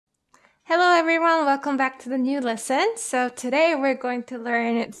Hello everyone, welcome back to the new lesson. So today we're going to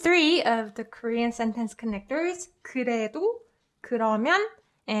learn 3 of the Korean sentence connectors, 그래도, 그러면,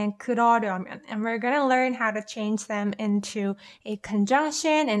 and 그러려면. And we're going to learn how to change them into a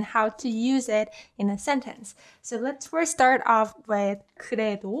conjunction and how to use it in a sentence. So let's first start off with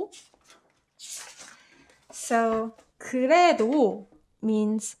그래도. So 그래도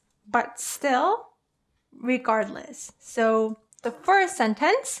means but still, regardless. So the first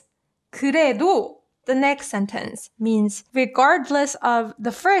sentence, 그래도, the next sentence means regardless of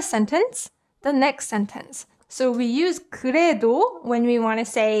the first sentence, the next sentence. So we use 그래도 when we want to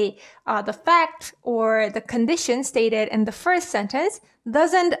say the fact or the condition stated in the first sentence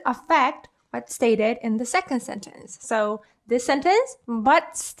doesn't affect what's stated in the second sentence. So this sentence,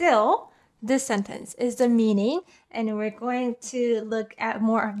 but still, this sentence is the meaning, and we're going to look at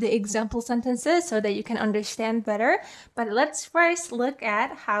more of the example sentences so that you can understand better. But let's first look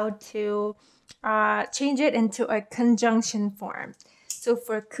at how to change it into a conjunction form. So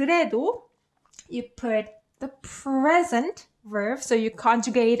for 그래도, you put the present verb, so you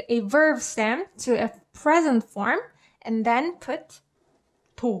conjugate a verb stem to a present form, and then put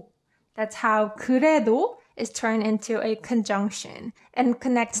도. That's how 그래도 is turned into a conjunction and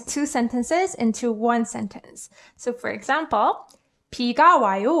connects 2 sentences into 1 sentence. So for example, 비가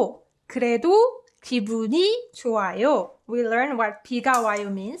와요. 그래도 기분이 좋아요. We learned what 비가 와요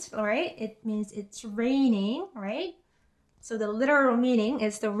means, right? It means it's raining, right? So the literal meaning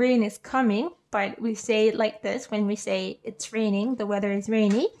is the rain is coming, but we say it like this when we say it's raining, the weather is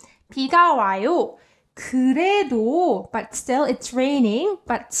rainy. 비가 와요. 그래도, but still it's raining,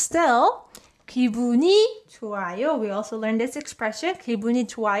 but still 기분이 좋아요. We also learned this expression. 기분이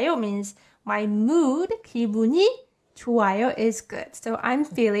좋아요 means my mood, 기분이 좋아요 is good. So I'm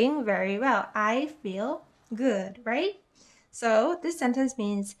feeling very well. I feel good, right? So this sentence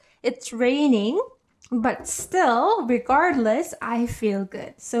means it's raining, but still, regardless, I feel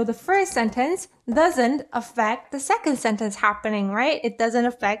good. So the first sentence doesn't affect the second sentence happening, right? It doesn't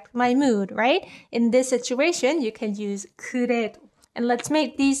affect my mood, right? In this situation, you can use 그래도. And let's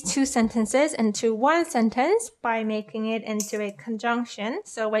make these 2 sentences into 1 sentence by making it into a conjunction.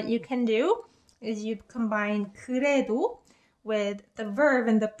 So what you can do is you combine 그래도 with the verb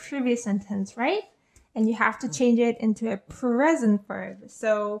in the previous sentence, right? And you have to change it into a present verb.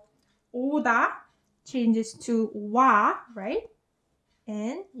 So 오다 changes to 와, right?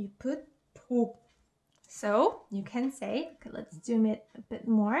 And you put 도. So you can say, okay, let's zoom it a bit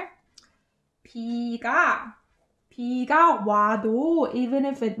more. 비가 와도, even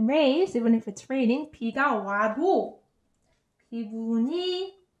if it rains, even if it's raining, 비가 와도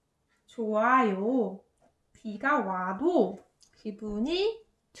기분이 좋아요. 비가 와도 기분이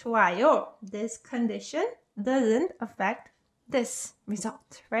좋아요. This condition doesn't affect this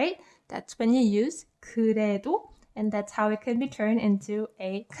result, right? That's when you use 그래도, and that's how it can be turned into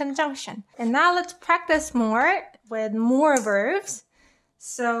a conjunction. And now let's practice more with more verbs.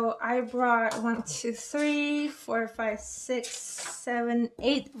 So I brought 1, 2, 3, 4, 5, 6, 7,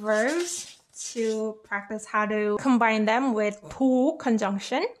 8 verbs to practice how to combine them with 도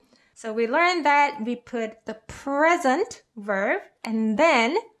conjunction. So we learned that we put the present verb and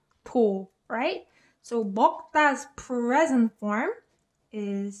then 도, right? So 먹다's present form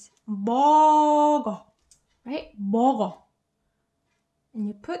is 먹어, right? 먹어. And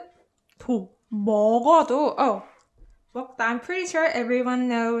you put 도. 먹어도, 먹다, I'm pretty sure everyone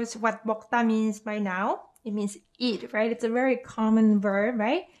knows what 먹다 means by now. It means eat, right? It's a very common verb,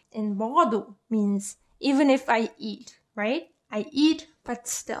 right? And 먹어도 means even if I eat, right? I eat, but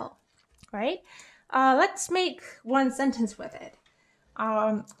still, right? Let's make 1 sentence with it.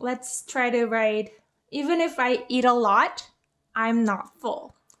 Let's try to write, even if I eat a lot, I'm not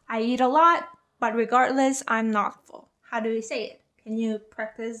full. I eat a lot, but regardless, I'm not full. How do we say it? Can you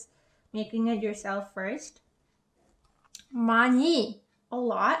practice making it yourself first? 많이, a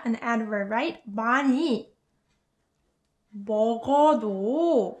lot, an adverb, right? 많이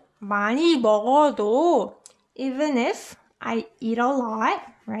많이 먹어도, even if I eat a lot,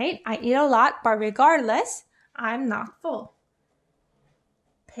 right? I eat a lot, but regardless, I'm not full.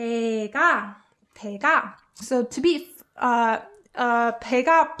 배가. So to be,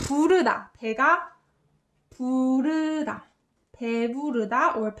 배가 부르다.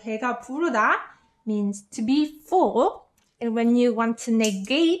 배부르다 or 배가 부르다 means to be full. And when you want to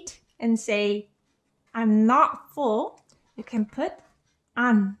negate and say, I'm not full, you can put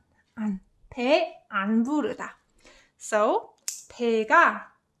안. 배 안 부르다. So, 배가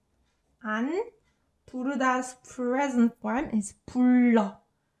안 부르다's present form is 불러.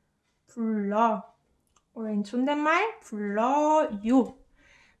 Or in 존댓말, 불러요.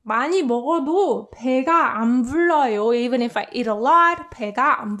 많이 먹어도 배가 안 불러요. Even if I eat a lot,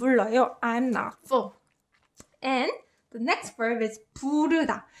 배가 안 불러요. I'm not full. And the next verb is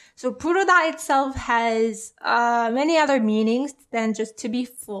부르다. So 부르다 itself has many other meanings than just to be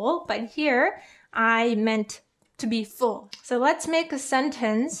full, but here I meant to be full. So let's make a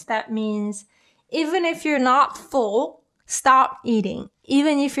sentence that means even if you're not full, stop eating.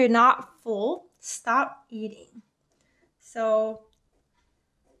 Even if you're not full, stop eating. So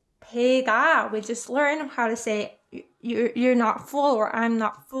배가, we just learned how to say you're not full or I'm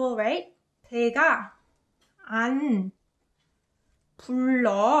not full, right? 배가 안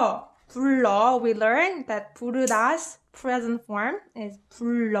불러. We learned that 부르다's present form is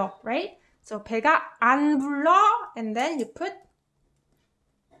불러, right? So 배가 안 불러, and then you put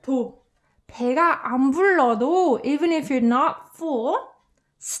도. 배가 안 불러도, even if you're not full,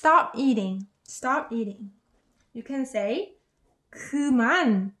 stop eating. Stop eating. You can say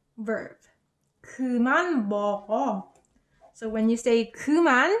그만 verb. 그만 먹어. So when you say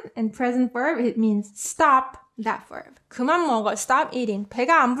그만 in present verb, it means stop that verb. 그만 먹어. Stop eating.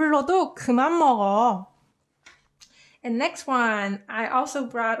 배가 안 불러도 그만 먹어. And next one, I also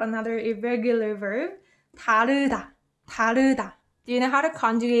brought another irregular verb, 다르다. 다르다. Do you know how to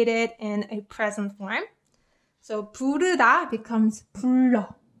conjugate it in a present form? So 부르다 becomes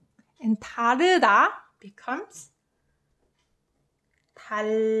불러. And 다르다 becomes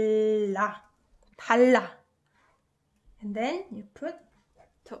달라. 달라. And then you put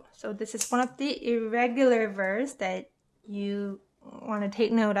to. So this is one of the irregular verbs that you want to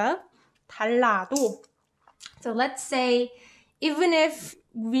take note of. 달라도. So let's say even if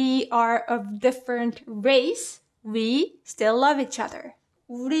we are of different race, we still love each other.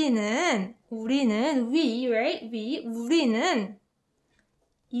 우리는, we, right? 우리는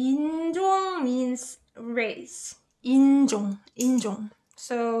인종 means race. 인종.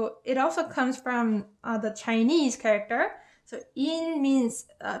 So it also comes from the Chinese character. So 인 means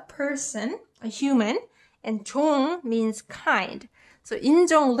a person, a human, and 종 means kind. So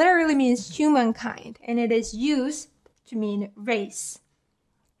인종 literally means humankind, and it is used to mean race.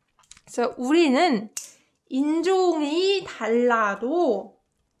 So 우리는 인종이 달라도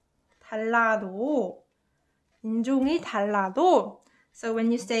인종이 달라도. So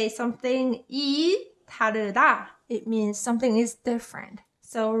when you say something 이 다르다, it means something is different.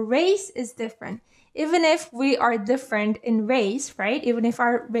 So race is different. Even if we are different in race, right? Even if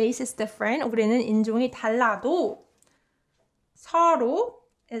our race is different, 우리는 인종이 달라도. 서로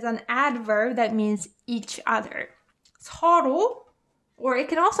is an adverb that means each other. 서로, or it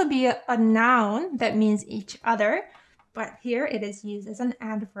can also be a noun that means each other, but here it is used as an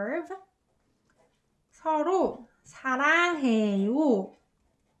adverb. 서로 사랑해요.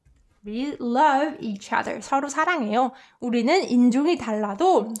 We love each other. 서로 사랑해요. 우리는 인종이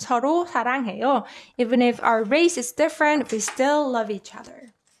달라도 서로 사랑해요. Even if our race is different, we still love each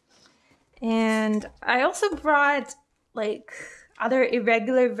other. And I also brought like other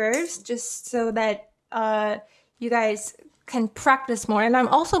irregular verbs just so that you guys can practice more. And I'm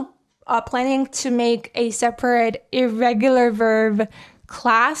also planning to make a separate irregular verb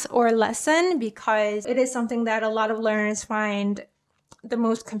class or lesson because it is something that a lot of learners find the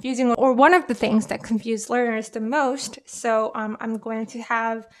most confusing, or one of the things that confuse learners the most. So I'm going to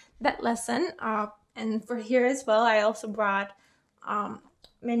have that lesson. And for here as well, I also brought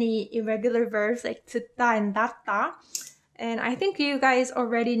many irregular verbs like 듣다 and 닫다. And I think you guys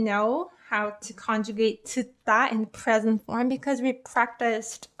already know how to conjugate 듣다 in present form because we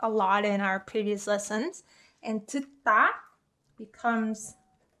practiced a lot in our previous lessons. And 듣다 becomes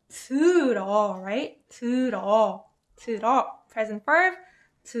들어, right? 들어. Present verb,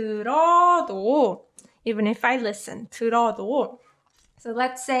 들어도. Even if I listen, 들어도. So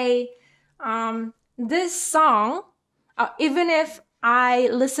let's say this song, even if I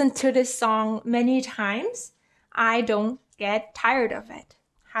listen to this song many times, I don't get tired of it.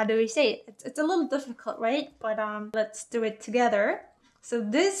 How do we say it? It's a little difficult, right? But let's do it together. So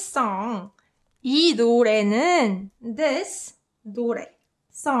this song, 이 노래는, this 노래,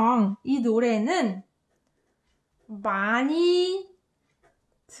 song, 이 노래는 많이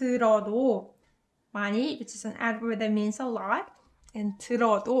들어도, 많이, which is an adverb that means a lot, and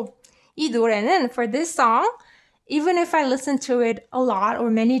들어도. 이 노래는, for this song, even if I listen to it a lot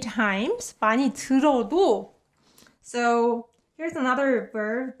or many times, 많이 들어도. So here's another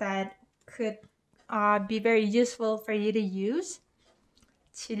verb that could be very useful for you to use.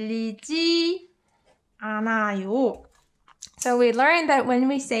 질리지 않아요. So we learned that when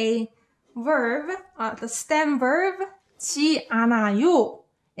we say verb, the stem verb, 지 않아요,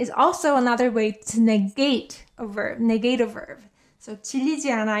 is also another way to negate a verb. So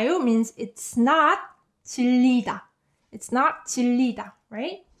질리지 않아요 means it's not 질리다. It's not 질리다,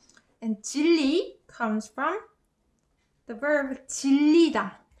 right? And 질리 comes from the verb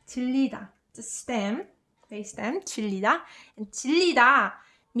질리다. 질리다. The stem, base stem, 질리다. And 질리다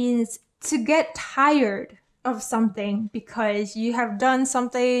means to get tired of something because you have done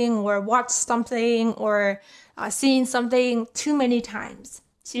something or watched something or seen something too many times.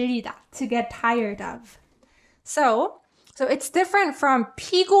 질리다, to get tired of. So it's different from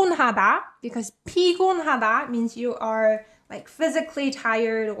피곤하다 because 피곤하다 means you are like physically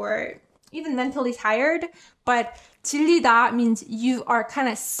tired or even mentally tired, but 질리다 means you are kind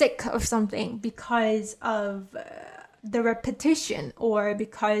of sick of something because of the repetition or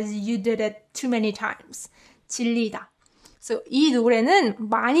because you did it too many times. 질리다. So 이 노래는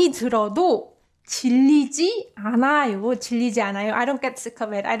많이 들어도 질리지 않아요. 질리지 않아요. I don't get sick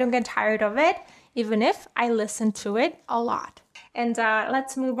of it. I don't get tired of it, even if I listen to it a lot. And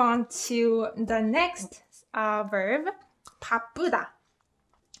let's move on to the next verb. 바쁘다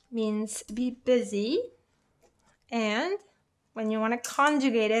means be busy. And when you want to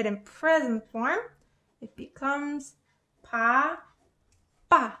conjugate it in present form, it becomes 바빠,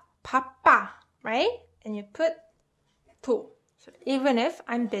 바빠, right? And you put 도. So even if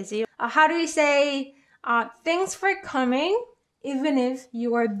I'm busy. How do we say thanks for coming even if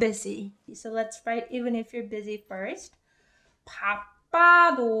you are busy? So let's write even if you're busy first.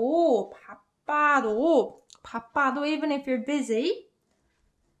 바빠도, 바빠도, 바빠도 even if you're busy.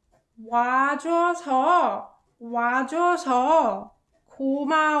 와줘서, 와줘서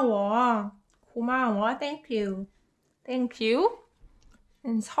고마워, 고마워, thank you, thank you.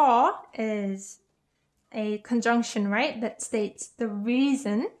 And 서 is a conjunction, right? That states the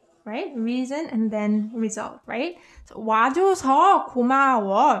reason, right? Reason and then result, right? So 와줘서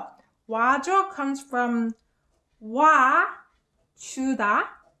고마워. 와줘 comes from 와, 주다,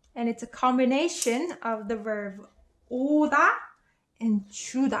 and it's a combination of the verb 오다 and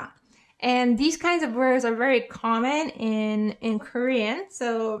주다. And these kinds of verbs are very common in Korean.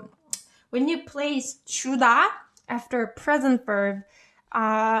 So when you place 주다 after a present verb,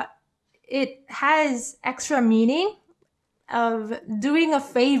 it has extra meaning of doing a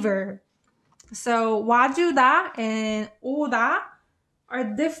favor. So 와주다 and 오다 are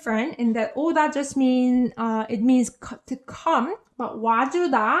different in that 오다 just means it means to come, but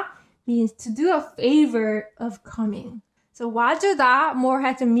와주다 means to do a favor of coming. So 와주다 more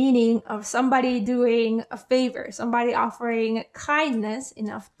has a meaning of somebody doing a favor, somebody offering kindness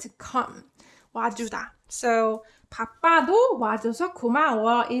enough to come. 와주다. So 바빠도 와줘서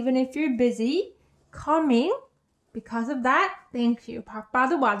고마워. Even if you're busy, coming. Because of that, thank you.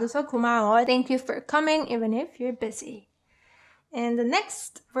 바빠도 와줘서 고마워. Thank you for coming, even if you're busy. And the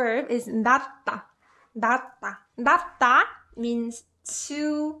next verb is 낫다. 낫다. 낫다 means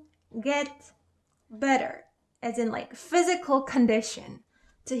to get better, as in like physical condition,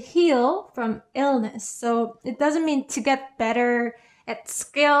 to heal from illness. So it doesn't mean to get better at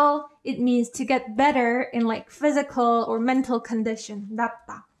skill. It means to get better in like physical or mental condition.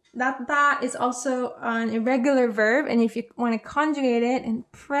 낫다. 낫다 is also an irregular verb, and if you want to conjugate it in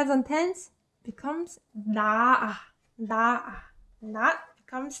present tense, it becomes 나아. 나아. 낫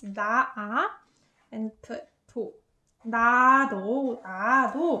becomes 나아, and put 도. 나도.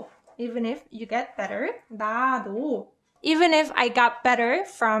 나도. Even if you get better, 나도. Even if I got better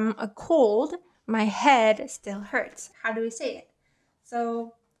from a cold, my head still hurts. How do we say it?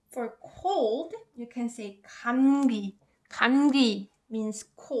 So for cold, you can say 감기. 감기 means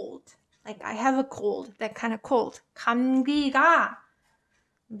cold. Like I have a cold, that kind of cold. 감기가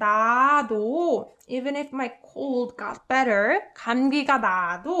나도. Even if my cold got better, 감기가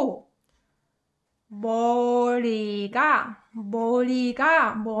나도. 머리가 머리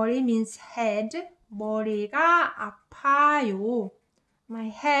means head. 머리가 아파요. My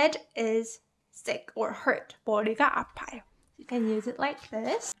head is sick or hurt. 머리가 아파요. You can use it like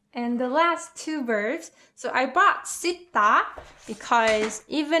this. And the last two verbs. So I brought 씻다 because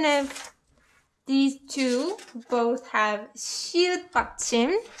even if these two both have 시읒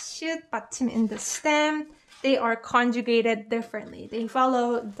받침 in the stem, they are conjugated differently. They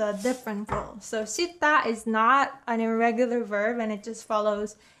follow the different rule. So 씻다 is not an irregular verb and it just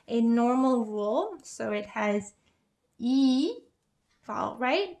follows a normal rule. So it has 이 vowel,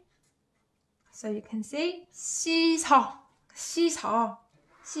 right? So you can say 씻어. 씻어.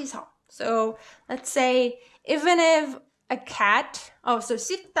 So let's say even if a cat, so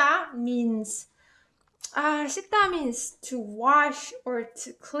씻다 means to wash or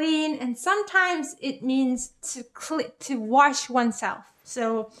to clean, and sometimes it means to wash oneself.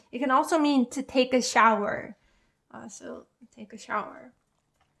 So it can also mean to take a shower. So take a shower.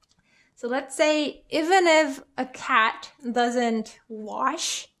 So let's say even if a cat doesn't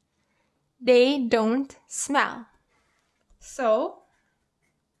wash, they don't smell. So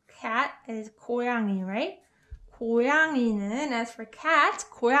cat is 고양이, right? 고양이는, as for cat,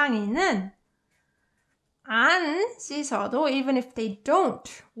 고양이는 안 씻어도, even if they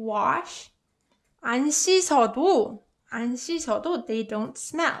don't wash, 안 씻어도, they don't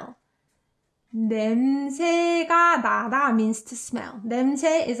smell. 냄새가 나다 means to smell.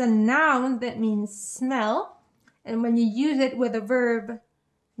 냄새 is a noun that means smell. And when you use it with a verb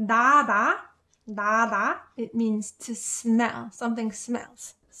나다, it means to smell. Something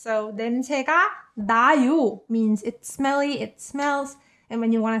smells. So 냄새가 나요 means it's smelly, it smells. And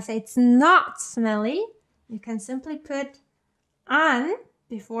when you want to say it's not smelly, you can simply put 안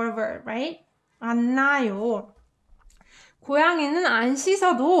before a verb, right? 안 나요. 고양이는 안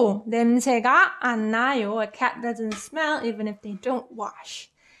씻어도 냄새가 안 나요. A cat doesn't smell even if they don't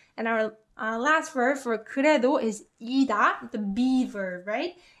wash. And our last verb for 그래도 is 이다, the be verb,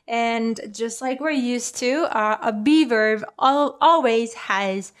 right? And just like we're used to, a be verb always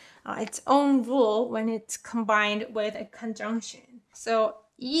has its own rule when it's combined with a conjunction. So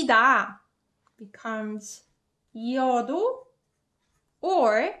이다 becomes 이어도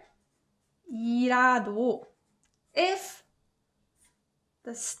or 이라도 if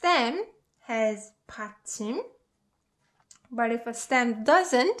the stem has 받침, but if a stem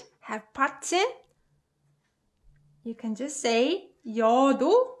doesn't have 받침, you can just say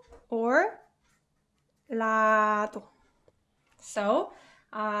여도 or 라도. So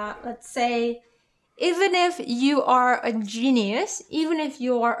let's say even if you are a genius, you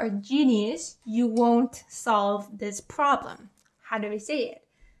won't solve this problem. How do we say it?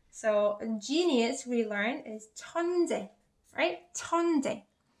 So a genius we learned is 천재, right? 천재.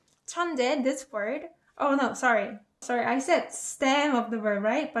 천재, this word. Oh no, sorry, I said stem of the verb,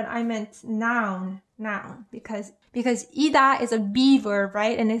 right? But I meant noun, because 이다 is a be verb,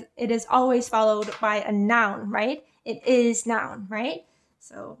 right? And it is always followed by a noun, right? It is noun, right?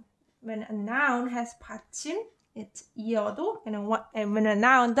 So when a noun has 받침, it's 이어도, and when a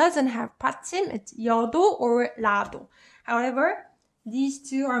noun doesn't have 받침, it's 여도 or 라도. However, these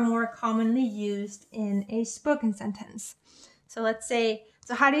two are more commonly used in a spoken sentence. So let's say,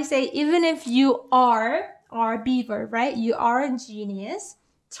 so how do you say, even if you are be verb, right? You are a genius.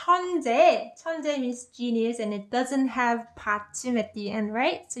 천재 means genius and it doesn't have 받침 at the end,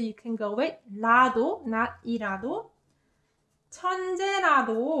 right? So you can go with 라도, not 이라도.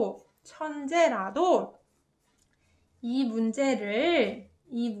 천재라도 이 문제를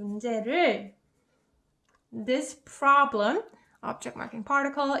this problem, object marking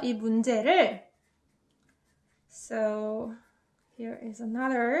particle, 이 문제를. So here is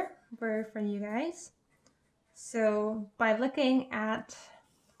another verb for you guys. So by looking at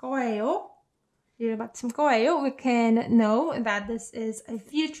거예요, 받침 거예요, we can know that this is a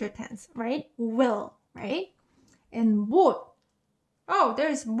future tense, right? Will, right? And 못. Oh,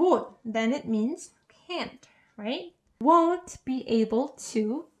 there's 못. Then it means can't, right? Won't be able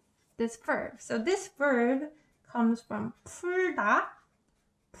to, this verb. So this verb comes from 풀다,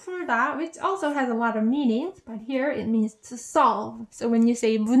 which also has a lot of meanings, but here it means to solve. So when you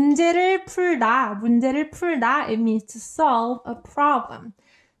say 문제를 풀다, it means to solve a problem.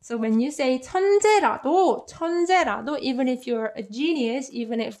 So when you say 천재라도, even if you're a genius,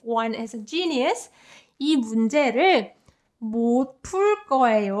 even if one is a genius, 이 문제를 못 풀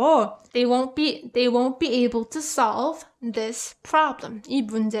거예요. They won't be able to solve this problem. 이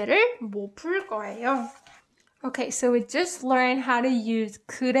문제를 못 풀 거예요. Okay, so we just learned how to use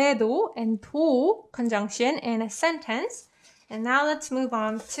그래도 and 도 conjunction in a sentence. And now let's move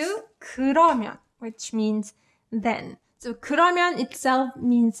on to 그러면, which means then. So 그러면 itself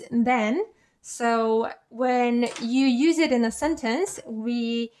means then. So when you use it in a sentence,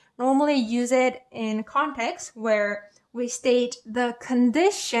 we normally use it in context where we state the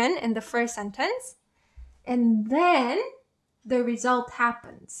condition in the first sentence and then the result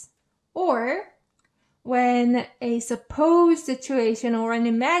happens. Or when a supposed situation or an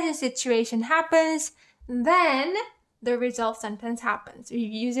imagined situation happens, then the result sentence happens. We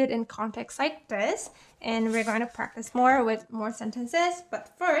use it in context like this, and we're going to practice more with more sentences.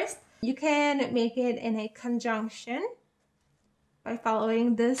 But first, you can make it in a conjunction by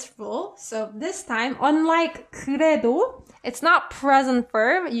following this rule. So this time, unlike 그래도, it's not present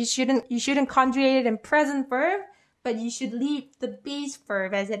verb. You shouldn't conjugate it in present verb, but you should leave the base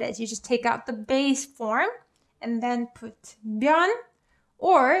verb as it is. You just take out the base form and then put 면,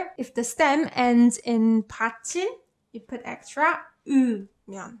 or if the stem ends in 받침, you put extra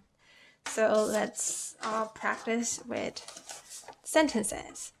으면. So let's practice with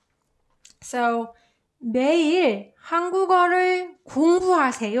sentences. So 매일 한국어를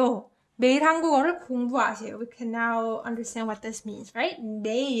공부하세요. 매일 한국어를 공부하세요. We can now understand what this means, right?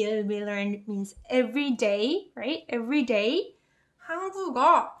 매일 we learned means every day, right? Every day.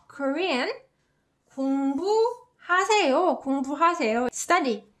 한국어, Korean, 공부하세요. 공부하세요.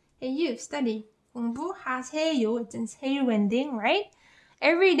 Study. Hey, you study. 공부하세요. It's in tail ending, right?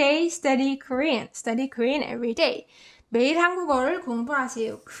 Every day study Korean. Study Korean every day. 매일 한국어를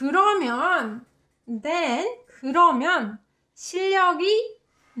공부하세요. 그러면 실력이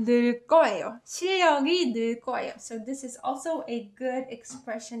늘 거예요. 실력이 늘 거예요. So this is also a good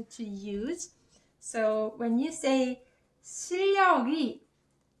expression to use. So when you say 실력이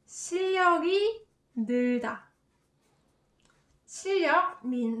늘다. 실력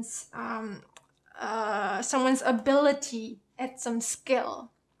means someone's ability at some skill.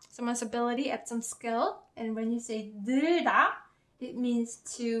 Someone's ability at some skill. And when you say 늘다, it means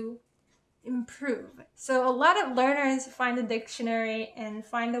to improve. So a lot of learners find the dictionary and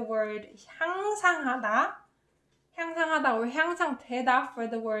find the word 향상하다 or 향상되다 for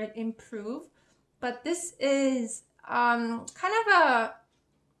the word improve. But this is kind of a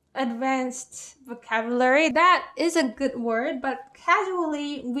advanced vocabulary. That is a good word, but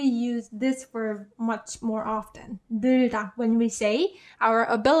casually we use this word much more often. 늘다, when we say our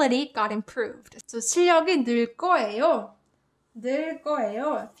ability got improved. So 실력이 늘 거예요. 늘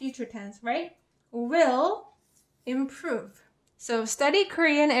거예요. Future tense, right? Will improve. So study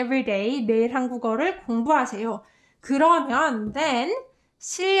Korean every day. 매일 한국어를 공부하세요. 그러면 then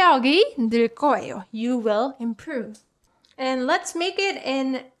실력이 늘 거예요. You will improve. And let's make it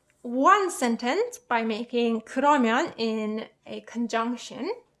in one sentence by making 그러면 in a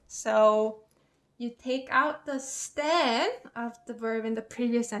conjunction. So you take out the stem of the verb in the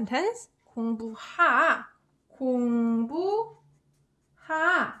previous sentence. 공부하면,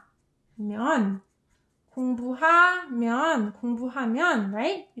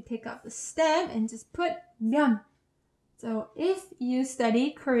 right? You take out the stem and just put 면. So if you study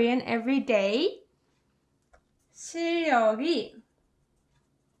Korean every day, 실력이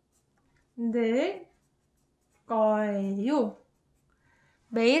늘 거예요.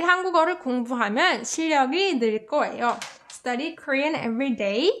 매일 한국어를 공부하면 실력이 늘 거예요. Study Korean every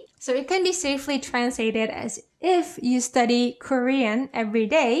day. So it can be safely translated as if you study Korean every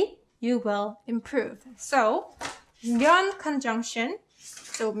day, you will improve. So 면 conjunction.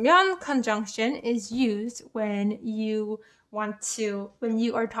 So 면 conjunction is used when you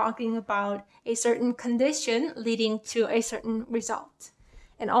are talking about a certain condition leading to a certain result.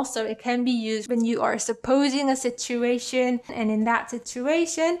 And also it can be used when you are supposing a situation, and in that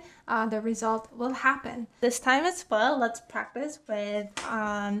situation, the result will happen. This time as well, let's practice with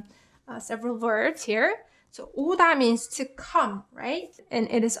several verbs here. So 오다 means to come, right? And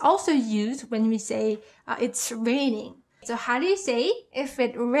it is also used when we say it's raining. So how do you say, if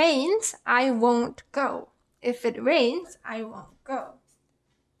it rains, I won't go? If it rains, I won't go.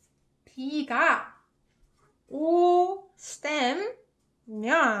 비가 오면,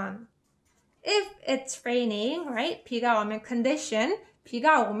 if it's raining, right? 비가 오면 condition,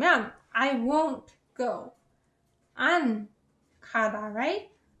 비가 오면 I won't go. 안 가다,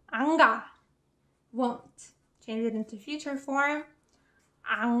 right? 안 가, won't. Change it into future form.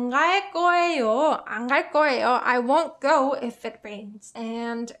 안 갈 거예요. I won't go if it rains.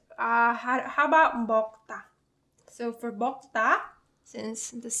 And how about 먹다? So for 먹다, since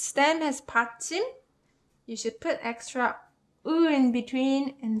the stem has 받침, you should put extra in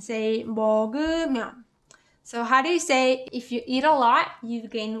between and say 먹으면. So how do you say if you eat a lot, you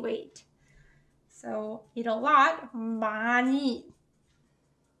gain weight? So eat a lot, 많이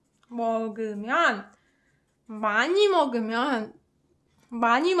먹으면,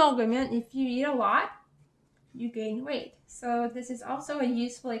 if you eat a lot, you gain weight. So this is also a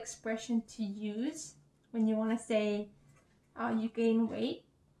useful expression to use when you want to say you gain weight.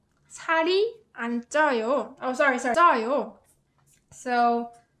 살이 안 쪄요. 쪄요.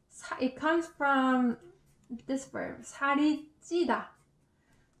 So it comes from this verb, 살이 찌다.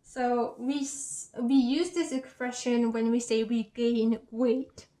 So we use this expression when we say we gain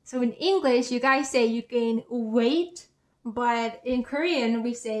weight. So in English, you guys say you gain weight, but in Korean,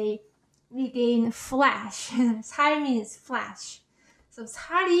 we say we gain flash. 살 means flash. So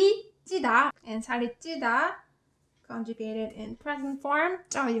살이 찌다, and 살이 찌다 conjugated in present form,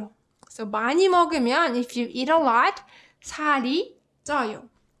 쪄요. So 많이 먹으면, if you eat a lot, 살이 쪄요.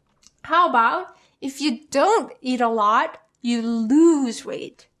 How about if you don't eat a lot, you lose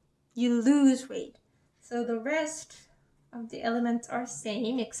weight. So the rest of the elements are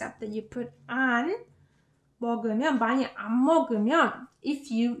same except that you put 안 먹으면, 많이 안 먹으면,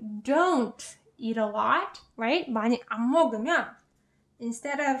 if you don't eat a lot, right? 많이 안 먹으면,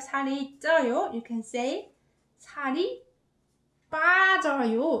 instead of 살이 쪄요, you can say 살이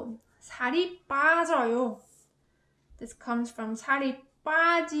빠져요. 살이 빠져요. This comes from 살이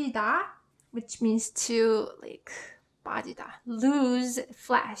빠지다, which means to like 빠지다, lose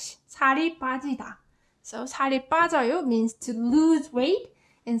flesh. 살이 빠지다. So 살이 빠져요 means to lose weight,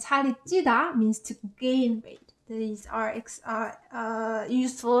 and 살이 찌다 means to gain weight. These are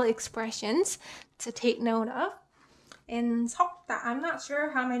useful expressions to take note of. And 섞다, I'm not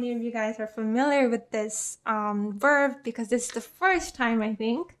sure how many of you guys are familiar with this verb, because this is the first time I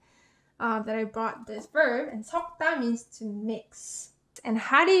think that I brought this verb. And 섞다 means to mix. And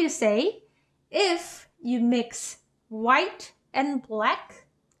how do you say if you mix white and black,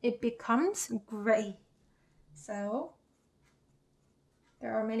 it becomes gray? So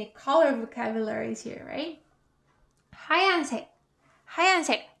there are many color vocabularies here, right? 하얀색.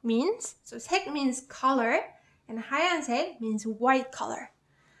 하얀색 means, so 색 means color, and 하얀색 means white color.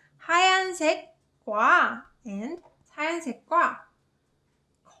 하얀색과 and 하얀색과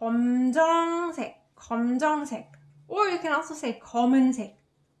검정색, 검정색. Or you can also say 검은색,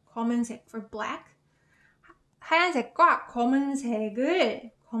 검은색 for black. 하얀색과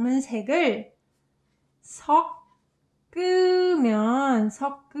검은색을 섞으면,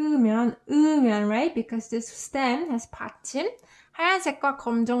 으면, right? Because this stem has 받침. 하얀색과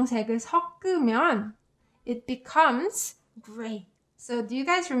검정색을 섞으면 it becomes gray. So do you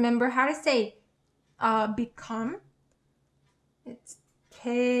guys remember how to say become? It's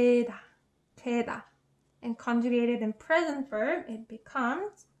되다. And conjugated in present verb, it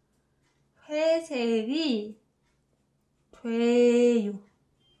becomes 회색이 돼요.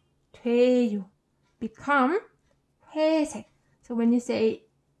 Become 회색. So when you say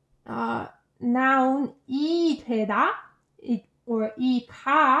noun 이 되다, or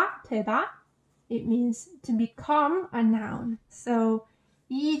이가 되다, it means to become a noun. So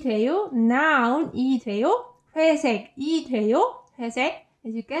이 돼요, noun 이 돼요, 회색 이 돼요, 회색.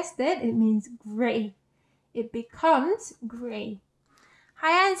 As you guessed it means gray. It becomes gray.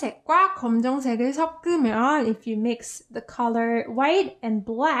 하얀색과 검정색을 섞으면, if you mix the color white and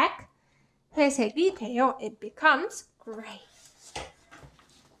black, 회색이 돼요. It becomes gray.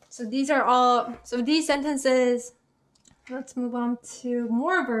 So these sentences. Let's move on to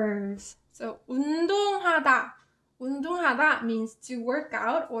more verbs. So 운동하다. 운동하다 means to work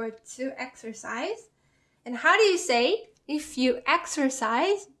out or to exercise. And how do you say if you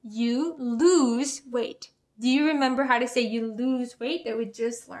exercise, you lose weight? Do you remember how to say you lose weight that we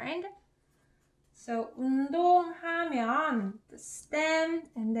just learned? So 운동하면, the stem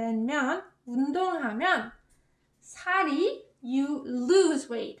and then 면, 운동하면 살이, you lose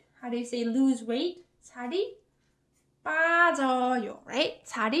weight. How do you say lose weight? 살이 빠져요, right?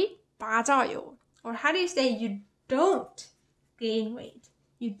 살이 빠져요. Or how do you say you don't gain weight?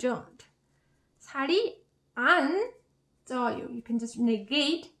 You don't. 살이 안 쪄요. You can just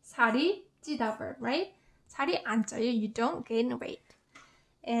negate 살이 찌다 verb, right? 살이 안 쪄요. You don't gain weight.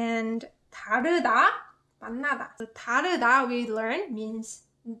 And 다르다, 만나다. So 다르다 we learned means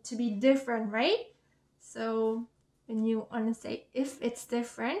to be different, right? So when you want to say if it's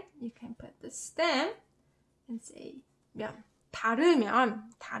different, you can put the stem and say 면. 다르면.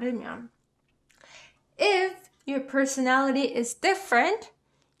 If your personality is different,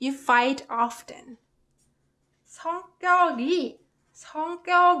 you fight often. 성격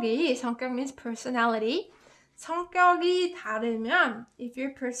means personality. 성격이 다르면, if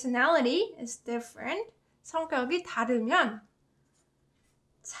your personality is different, 성격이 다르면,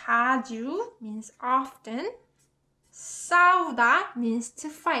 자주 means often, 싸우다 means to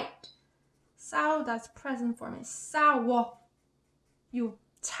fight. 싸우다's present form is 싸워요.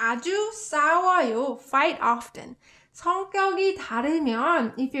 자주 싸워요. Fight often. 성격이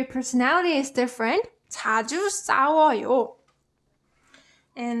다르면, if your personality is different, 자주 싸워요.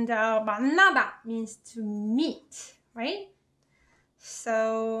 And 만나다 means to meet, right?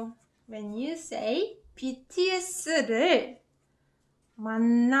 So when you say BTS를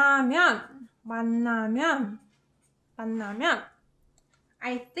만나면,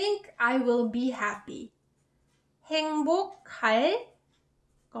 I think I will be happy. 행복할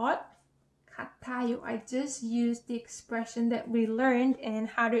것 같아요. I just used the expression that we learned in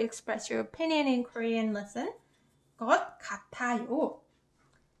how to express your opinion in Korean lesson. 것 같아요.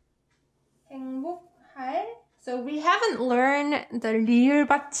 행복할. So we haven't learned the 리을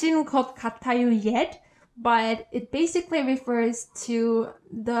받침 것 같아요 yet, but it basically refers to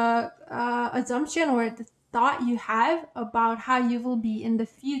the assumption or thought you have about how you will be in the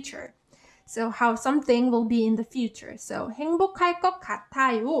future. So how something will be in the future. So 행복할 것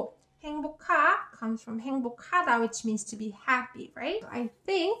같아요. 행복하 comes from 행복하다, which means to be happy, right? I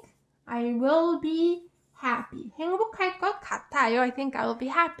think I will be happy. 행복할 것 같아요. I think I will be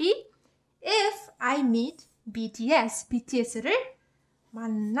happy if I meet BTS. BTS를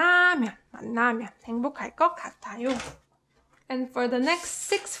만나면 행복할 것 같아요. And for the next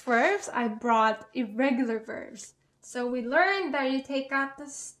 6 verbs, I brought irregular verbs. So we learned that you take out the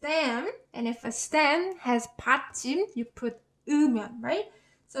stem, and if a stem has 받침, you put 으면, right?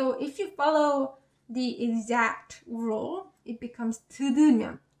 So if you follow the exact rule, it becomes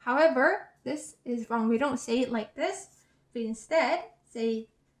들으면. However, this is wrong. We don't say it like this. We instead say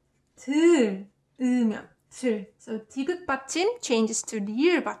들으면. So 디귿 받침 changes to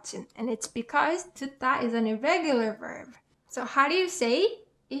리을 받침, and it's because 듣다 is an irregular verb. So how do you say,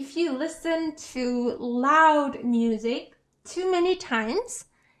 if you listen to loud music too many times,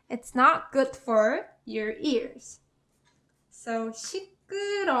 it's not good for your ears. So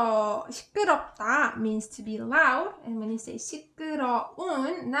시끄럽다 means to be loud, and when you say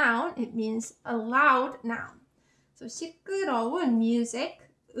시끄러운 noun, it means a loud noun. So 시끄러운 music,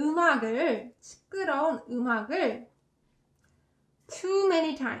 시끄러운 음악을 too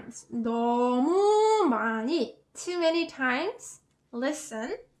many times, 너무 많이, too many times,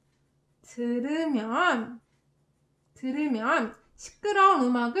 listen, 들으면, 시끄러운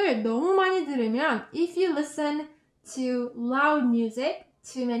음악을 너무 많이 들으면, if you listen to loud music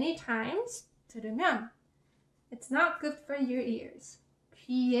too many times, 들으면, it's not good for your ears.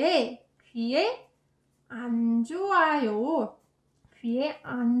 귀에 안 좋아요. 귀에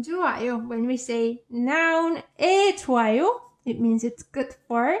안 좋아요. When we say noun에 좋아요, it means it's good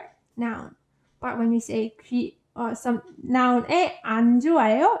for noun. But when we say some noun에 안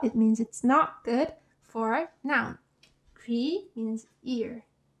좋아요, it means it's not good for noun. 귀 means ear.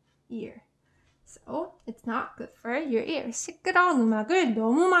 So it's not good for your ears. 시끄러운 음악을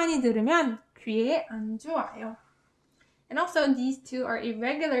너무 많이 들으면 귀에 안 좋아요. And also these two are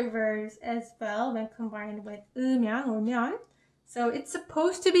irregular verbs as well when combined with 으면 or 면. So it's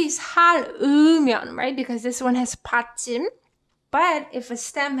supposed to be 살으면, right? Because this one has 받침. But if a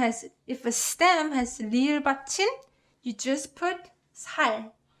stem has 리을 받침, you just put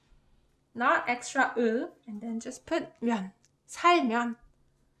살, not extra and then just put 면. 살면,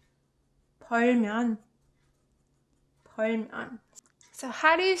 벌면. So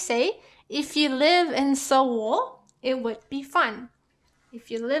how do you say, if you live in Seoul, it would be fun? If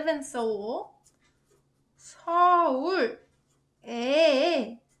you live in Seoul, 서울에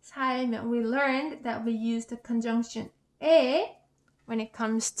살면. We learned that we use the conjunction 에 when it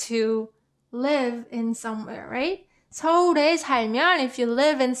comes to live in somewhere, right? 서울에 살면, if you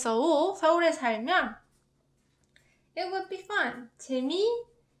live in Seoul, 서울에 살면, it would be fun. 재미있겠네,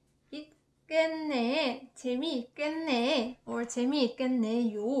 or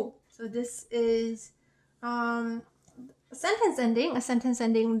재미있겠네요. So this is a sentence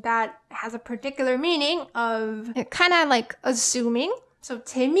ending that has a particular meaning of kind of like assuming. So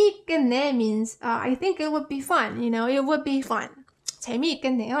재미있겠네 means I think it would be fun, it would be fun.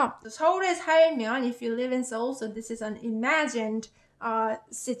 재미있겠네요. So 서울에 살면, if you live in Seoul, so this is an imagined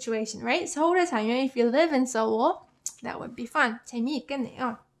situation, right? 서울에 살면, if you live in Seoul, that would be fun.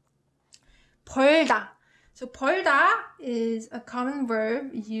 재미있겠네요. 벌다. So 벌다 is a common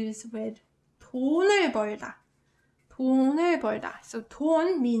verb used with 돈을 벌다. So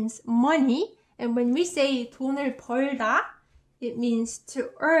돈 means money, and when we say 돈을 벌다, it means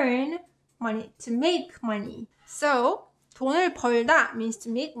to earn money, to make money. So 돈을 벌다 means to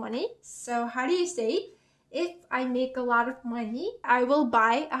make money. So how do you say, if I make a lot of money, I will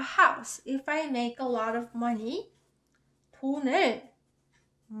buy a house. If I make a lot of money, 돈을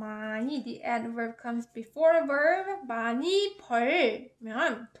많이, the adverb comes before a verb. 많이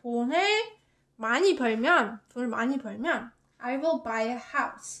벌면, 돈을 많이 벌면, I will buy a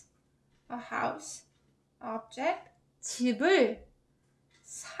house. A house, object, 집을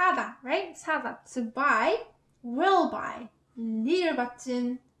사다, right? 사다, to buy, will buy, 리을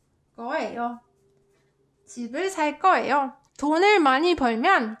받친 거예요. 집을 살 거예요. 돈을 많이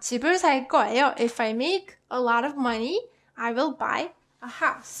벌면 집을 살 거예요. If I make a lot of money, I will buy a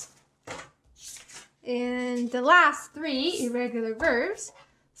house. And the last 3 irregular verbs,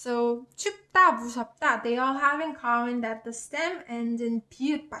 so 춥다, 무섭다, they all have in common that the stem ends in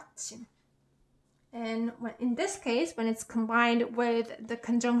비읍 받침. And in this case, when it's combined with the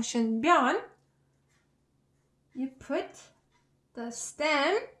conjunction 면, you put the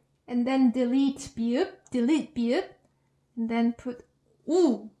stem and then delete 비읍, and then put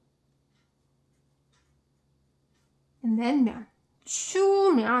우. and then 면.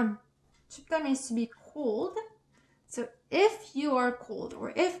 추우면. 춥다 means to be cold. So if you are cold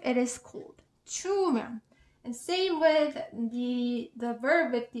or if it is cold. 추우면. And same with the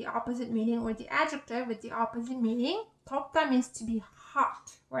verb with the opposite meaning or the adjective with the opposite meaning. 덥다 means to be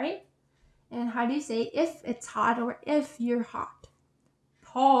hot, right? And how do you say if it's hot or if you're hot?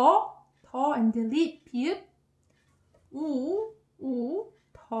 더 and delete 비읍.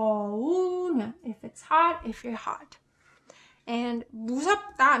 더우면. If it's hot, if you're hot. And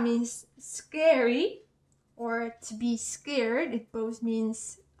무섭다 means scary or to be scared. It both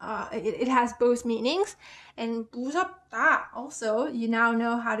means it has both meanings. And 무섭다 also, you now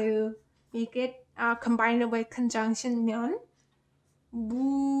know how to make it combine it with conjunction 면.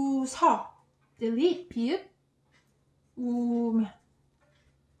 무서 delete 비읍. 우면.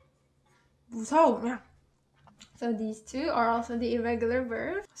 무서우면. So these two are also the irregular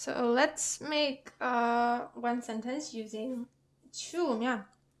verbs. So let's make one sentence using 추우면.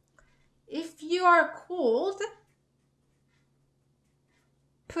 If you are cold,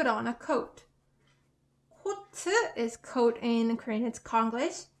 put on a coat. 코트 is coat in Korean, it's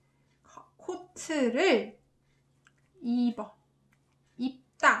Konglish. 코트를 입어.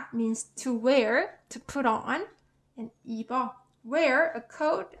 입다 means to wear, to put on. And 입어. Wear a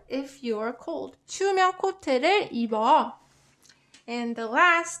coat if you are cold. 추우면 코트를 입어. And the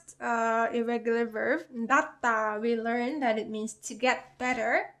last irregular verb, 낫다, we learned that it means to get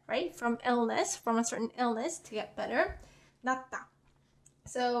better, right? From illness, from a certain illness, to get better. 낫다.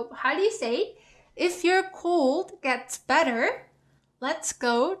 So how do you say, if your cold gets better, let's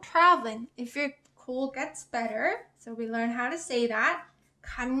go traveling. If your cold gets better, so we learn how to say that.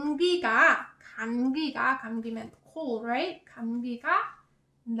 감기가 meant cold, right? 감기가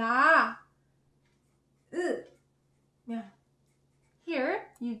yeah. Here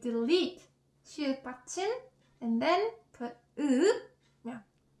you delete 시읒 받침 and then put yeah.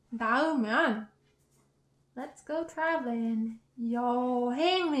 나으면. Let's go traveling.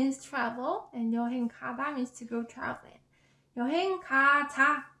 여행 means travel and 여행 가다 means to go traveling. 여행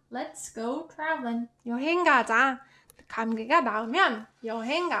가자. Let's go traveling. 여행 가자. 감기가 나으면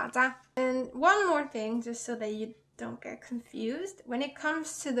여행 가자. And one more thing, just so that you don't get confused. When it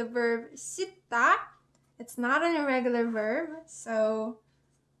comes to the verb 씻다, it's not an irregular verb, so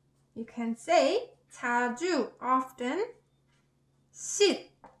you can say 자주, often, 씻으면.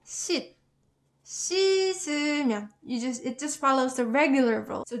 It just follows the regular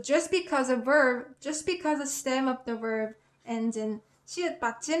rule. So just because the stem of the verb ends in 시읒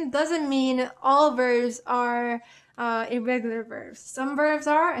받침 doesn't mean all verbs are irregular verbs. Some verbs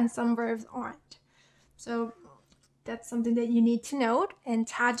are and some verbs aren't. So that's something that you need to note. And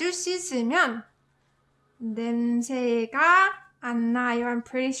자주 씻으면 냄새가 안 나요. I'm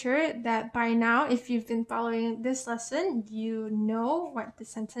pretty sure that by now, if you've been following this lesson, you know what the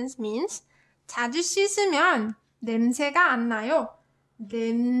sentence means. 자주 씻으면 냄새가 안 나요.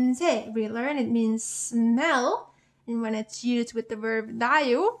 냄새, we learn it means smell. And when it's used with the verb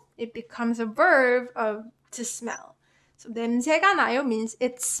나요, it becomes a verb of to smell. So 냄새가 나요 means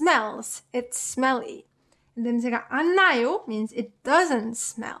it smells. It's smelly. 냄새가 안 나요 means it doesn't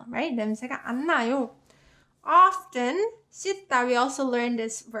smell, right? 냄새가 안 나요. Often, 씻다, we also learned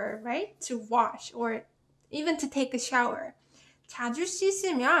this verb, right? To wash or even to take a shower. 자주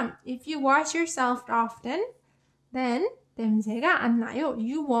씻으면, if you wash yourself often, then 냄새가 안 나요.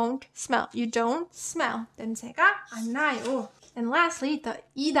 You won't smell. You don't smell. 냄새가 안 나요. And lastly, the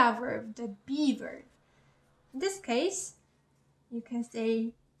이다 verb, the be verb. In this case, you can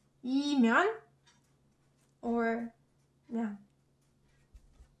say 이면 or yeah.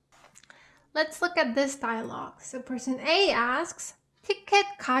 Let's look at this dialogue. So person A asks,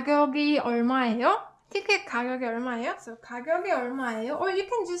 티켓 가격이 얼마예요? 티켓 가격이 얼마예요? So 가격이 얼마예요? Or you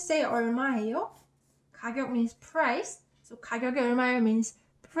can just say 얼마예요? 가격 means price. So 가격이 얼마예요 means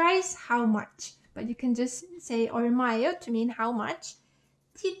price, how much. But you can just say 얼마예요 to mean how much.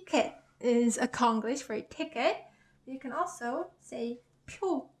 티켓 is a Konglish for a ticket. You can also say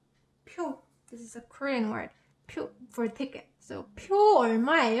표. This is a Korean word. 표 for ticket. So 표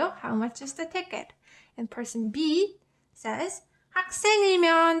얼마예요? How much is the ticket? And person B says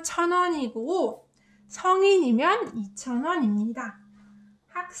학생이면 1,000원이고 성인이면 2,000원입니다.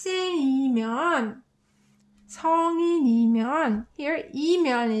 학생이면 성인이면 here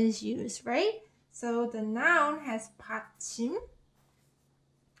이면 is used, right? So the noun has 받침.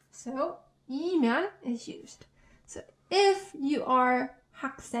 So 이면 is used. So if you are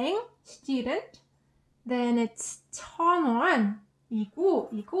학생, student, then it's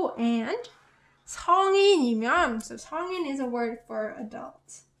 1,000원이고 and 성인이면, so 성인 is a word for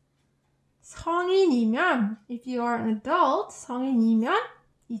adult. 성인이면, if you are an adult, 성인이면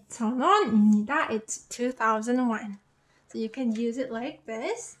 2,000원입니다. It's 2,001. So you can use it like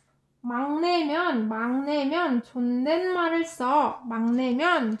this. 막내면 존댓말을 써.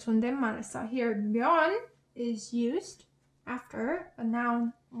 막내면 존댓말을 써. Here, 면 is used after a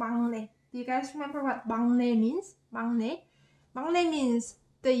noun, 막내. Do you guys remember what 막내 means? 막내 means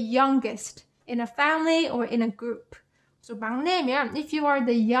the youngest in a family or in a group. So 막내면, if you are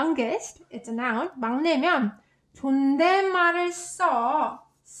the youngest, it's a noun. 막내면 존댓말을 써.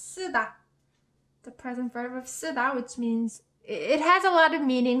 쓰다. The present verb of 쓰다, which means it has a lot of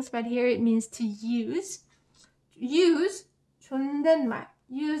meanings, but here it means to use. Use 존댓말.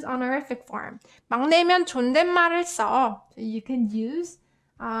 Use honorific form. 막내면 존댓말을 써. So you can use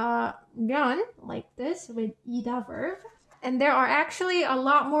면 like this with ida verb. And there are actually a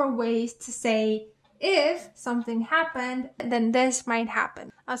lot more ways to say if something happened, then this might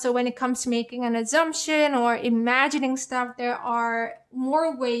happen. So when it comes to making an assumption or imagining stuff, there are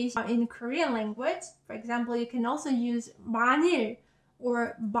more ways in Korean language. For example, you can also use 만일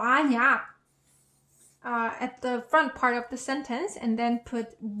or 만약 at the front part of the sentence and then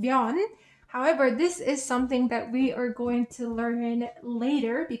put 면. However, this is something that we are going to learn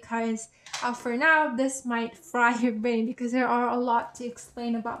later because for now, this might fry your brain because there are a lot to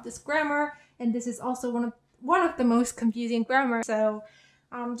explain about this grammar. And this is also one of the most confusing grammar. So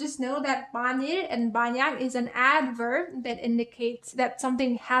just know that 만일 and 만약 is an adverb that indicates that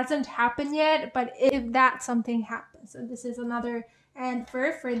something hasn't happened yet, but if that something happens. So this is another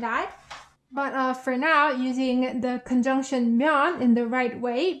adverb for that. But for now, using the conjunction 면 in the right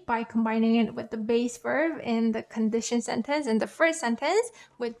way by combining it with the base verb in the condition sentence in the first sentence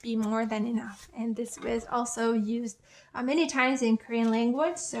would be more than enough. And this was also used many times in Korean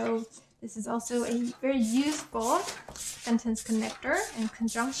language. So this is also a very useful sentence connector and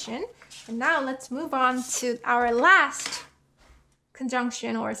conjunction. And now let's move on to our last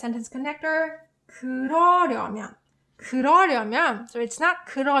conjunction or sentence connector, 그러려면. 그러려면. So it's not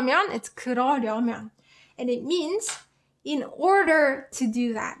그러면, it's 그러려면. And it means in order to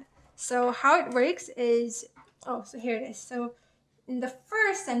do that. So how it works is, so here it is. So in the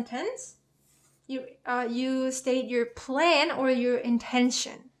first sentence, you state your plan or your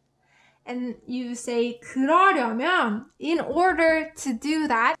intention. And you say 그러려면, in order to do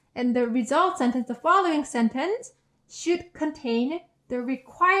that. And the result sentence, the following sentence, should contain the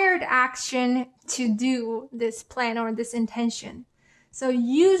required action to do this plan or this intention. So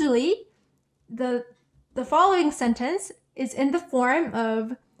usually the following sentence is in the form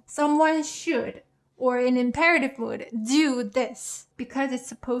of someone should, or in imperative mode, do this, because it's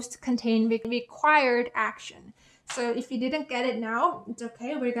supposed to contain required action. So if you didn't get it now, it's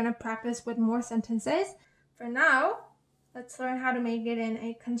okay. We're going to practice with more sentences. For now, let's learn how to make it in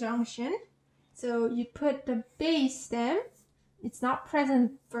a conjunction. So you put the base stem. It's not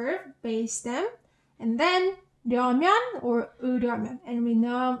present verb, base stem. And then 려면 or 으려면. And we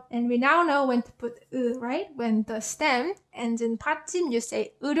now know when to put 으, right? When the stem ends in 받침, you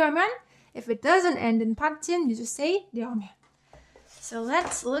say 으려면. If it doesn't end in 받침, you just say 려면. So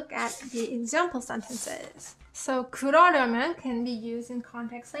let's look at the example sentences. So 그러려면 can be used in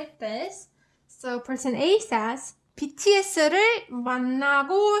context like this. So person A says, BTS를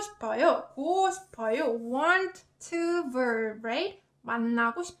만나고 싶어요. Go 싶어요. Want to verb, right?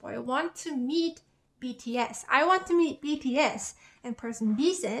 만나고 싶어요. Want to meet BTS. I want to meet BTS. And person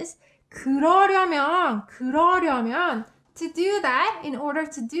B says, 그러려면. To do that, in order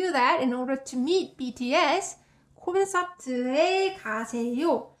to meet BTS, 콘서트에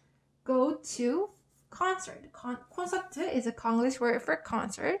가세요. Go to concert. 콘서트 is a Konglish word for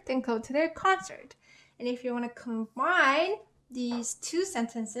concert. Then go to their concert. And if you want to combine these two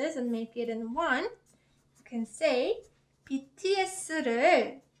sentences and make it in one, you can say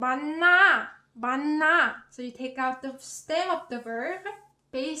BTS를 만나. So you take out the stem of the verb,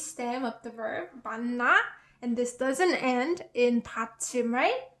 base stem of the verb, 만나, and this doesn't end in 받침,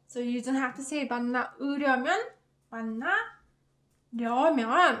 right? So you don't have to say 만나으려면,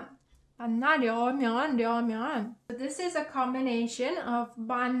 만나려면. So this is a combination of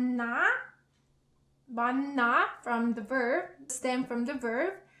만나 from the verb, stem from the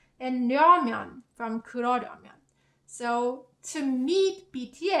verb, and 려면 from 그러려면. So to meet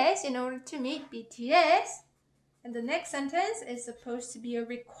BTS, in order to meet BTS, and the next sentence is supposed to be a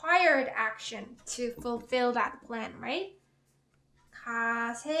required action to fulfill that plan, right?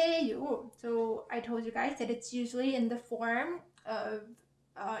 가세요. So I told you guys that it's usually in the form of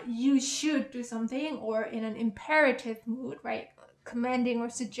you should do something, or in an imperative mood, right? Commanding or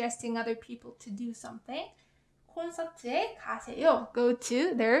suggesting other people to do something. 콘서트에 가세요. Go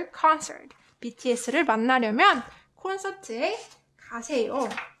to their concert. BTS를 만나려면 콘서트에 가세요.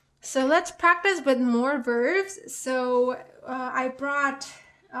 So let's practice with more verbs. So I brought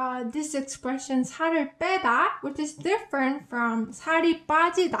this expression 살을 빼다, which is different from 살이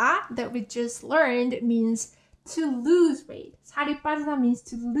빠지다 that we just learned. It means to lose weight. 살이 빠지다 means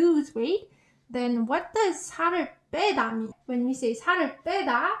to lose weight. Then what does 살을 빼다 mean? When we say 살을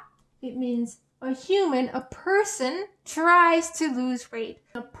빼다, it means a human, a person tries to lose weight.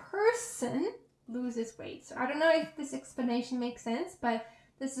 A person loses weight. So I don't know if this explanation makes sense, but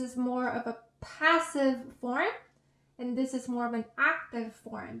this is more of a passive form and this is more of an active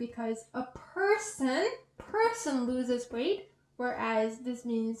form because a person loses weight, whereas this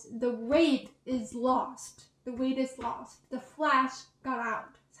means the weight is lost. The weight is lost. The flesh got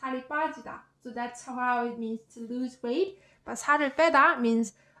out. 살이 빠지다. So that's how it means to lose weight. But 살을 빼다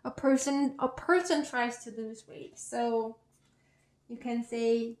means a person tries to lose weight. So you can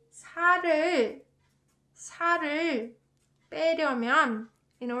say 살을 빼려면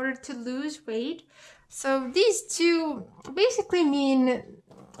in order to lose weight. So these two basically mean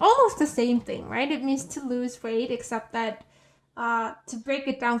almost the same thing, right? It means to lose weight, except that to break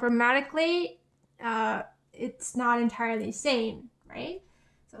it down grammatically, it's not entirely the same, right?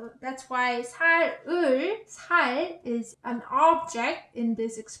 So that's why 살 is an object in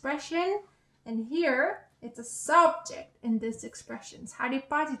this expression, and here it's a subject in this expression. 살이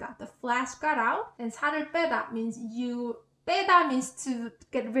빠지다, the flesh got out, and 살을 빼다 means 빼다 means to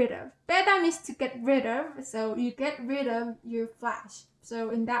get rid of. 빼다 means to get rid of, so you get rid of your flesh.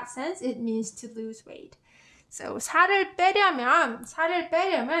 So in that sense, it means to lose weight. So 살을 빼려면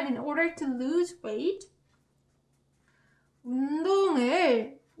in order to lose weight,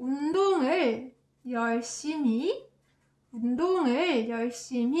 운동을 열심히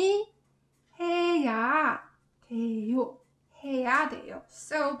해야 돼요.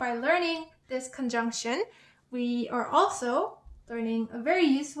 So by learning this conjunction, we are also learning a very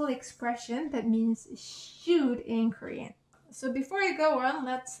useful expression that means should in Korean. So before I go on,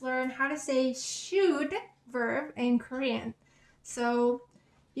 let's learn how to say should verb in Korean. So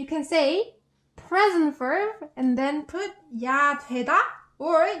you can say present verb and then put 야 되다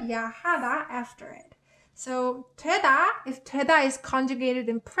or 야 하다 after it. So 되다, if 되다 is conjugated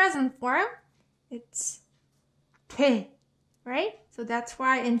in present form, it's 돼, right? So that's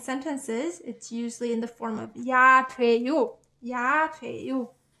why in sentences, it's usually in the form of 야 돼요, 야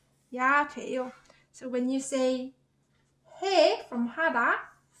돼요, 야 돼요. So when you say 해 from 하다,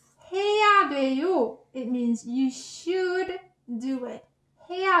 해야 돼요, it means you should do it.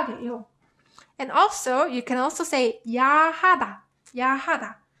 해야 돼요. And also, you can also say 야 하다.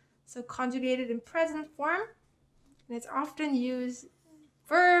 So conjugated in present form, and it's often used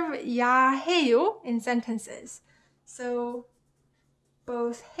verb 야 해요 in sentences. So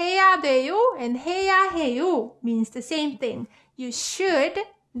both 해야 돼요 and 해야 해요 means the same thing. You should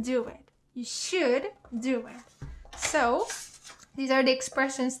do it. You should do it. So these are the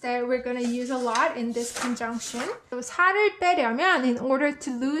expressions that we're going to use a lot in this conjunction. So 살을 빼려면 in order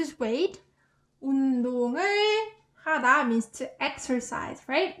to lose weight, 운동을 하다 means to exercise,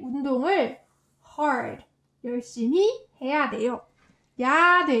 right? 운동을 hard, 열심히 해야 돼요.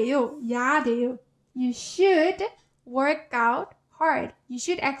 야 돼요. You should work out hard. You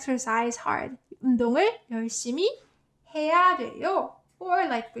should exercise hard. 운동을 열심히 해야 돼요. Or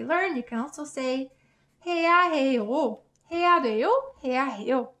like we learned, you can also say 해야 해요.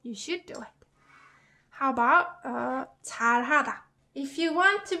 You should do it. How about 잘하다? If you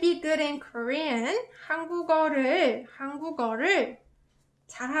want to be good in Korean, 한국어를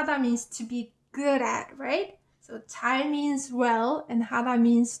잘하다 means to be good at, right? So 잘 means well and 하다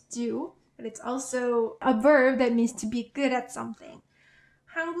means do, but it's also a verb that means to be good at something.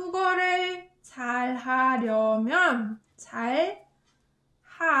 한국어를 잘하려면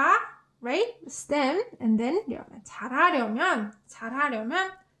right? Stem and then 잘하려면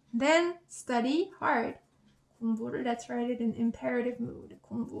then study hard. 공부를, let's write it in imperative mood.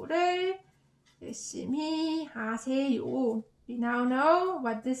 공부를 열심히 하세요. We now know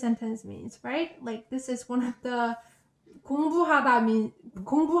what this sentence means, right? Like this is one of the 공부하다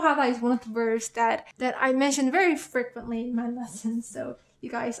is one of the verbs that I mention very frequently in my lessons. So you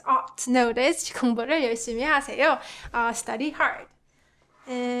guys ought to know this. 공부를 열심히 하세요. Study hard.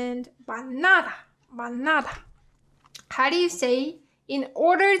 And 만나다. How do you say in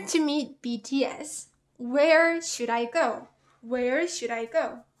order to meet BTS? Where should I go?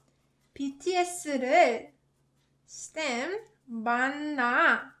 BTS를 stem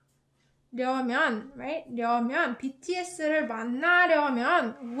만나려면, right? BTS를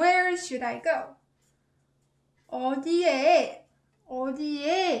만나려면 where should I go? 어디에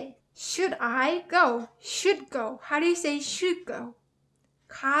should I go? Should go. How do you say should go?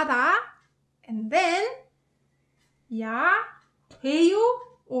 가다. And then 야, 돼요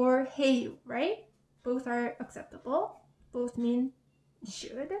or 해요, right? Both are acceptable. Both mean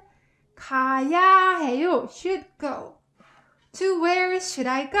should. 가야 해요, should go. To where should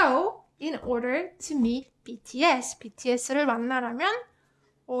I go in order to meet BTS? BTS를 만나려면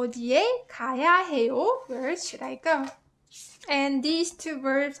어디에 가야 해요? Where should I go? And these two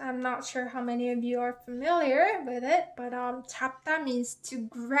verbs, I'm not sure how many of you are familiar with it, but 잡다 means to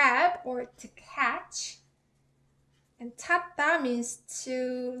grab or to catch. And 찾다 means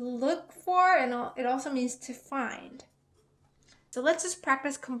to look for, and it also means to find. So let's just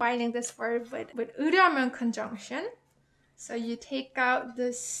practice combining this verb with 그러려면 conjunction. So you take out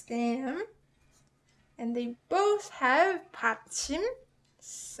the stem, and they both have 받침.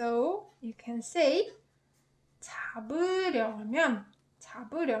 So you can say 잡으려면,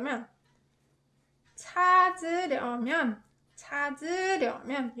 찾으려면.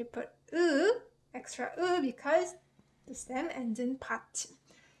 You put extra because the stem ends in 받침.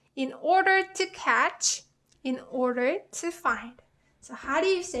 In order to catch, in order to find. So how do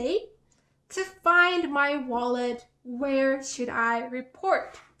you say, to find my wallet, where should I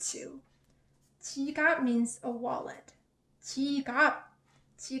report to? 지갑 means a wallet.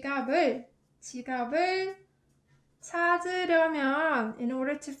 지갑을 찾으려면, in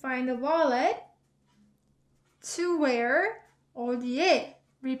order to find the wallet, to where, 어디에,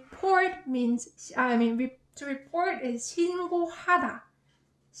 report means, to report is 신고하다,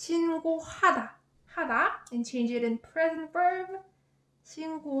 and change it in present verb,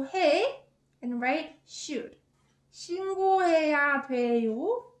 신고해, and write should. 신고해야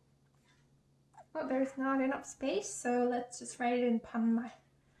돼요. Oh, there's not enough space, so let's just write it in 반말.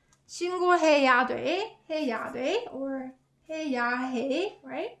 신고해야 돼, or 해야 해,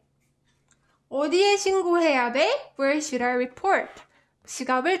 right? 어디에 신고해야 돼? Where should I report?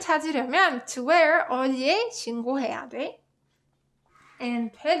 지갑을 찾으려면 to where, 어디에 신고해야 돼?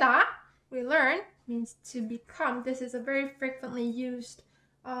 And 되다, we learn, means to become. This is a very frequently used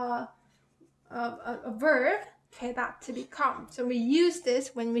a verb, 되다, to become. So we use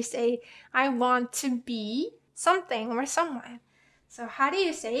this when we say, I want to be something or someone. So how do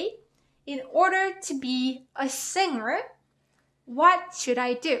you say, in order to be a singer, what should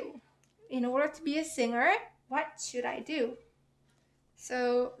I do? In order to be a singer, what should I do?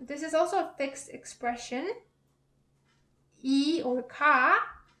 So this is also a fixed expression. 이 or 가,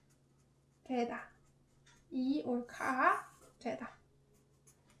 되다. 이 or 가, 되다.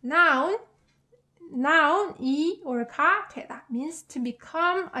 Noun, 이 or 가, 되다 means to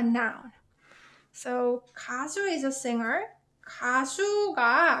become a noun. So 가수 is a singer.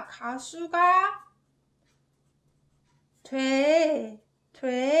 가수가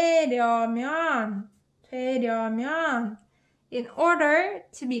되려면, in order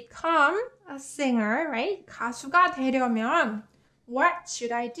to become a singer, right? 가수가 되려면, what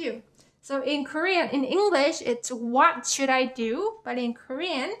should I do? So in Korean, in English, it's what should I do? But in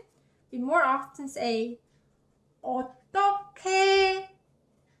Korean, we more often say 어떻게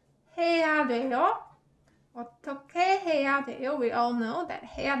해야 돼요? 어떻게 해야 돼요? We all know that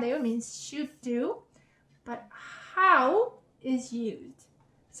해야 돼요 means should do, but how is used.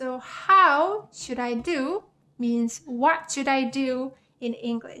 So how should I do means what should I do in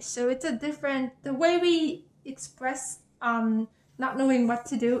English. So it's a different, the way we express not knowing what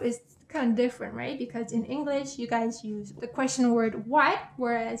to do is kind of different, right? Because in English, you guys use the question word what,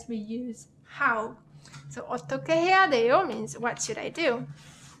 whereas we use how. So 어떻게 해야 돼요 means what should I do.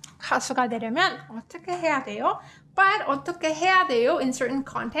 가수가 되려면 어떻게 해야 돼요? But 어떻게 해야 돼요 in certain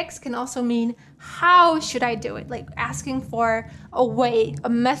contexts can also mean how should I do it? Like asking for a way, a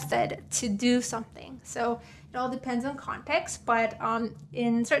method to do something. So it all depends on context, but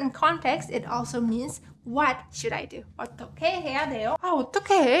in certain contexts, it also means what should I do? 어떻게 해야 돼요?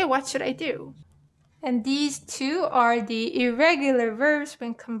 어떻게 해? What should I do? And these two are the irregular verbs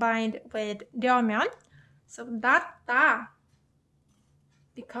when combined with 려면. So 낫다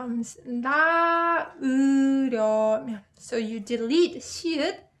becomes 나으려면. So you delete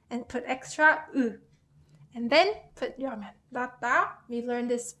should and put extra and then put 려면. 낫다, we learned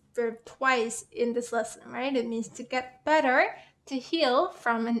this verb twice in this lesson, right? It means to get better, to heal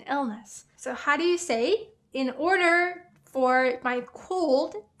from an illness. So how do you say, in order for my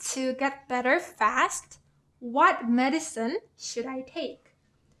cold to get better fast, what medicine should I take?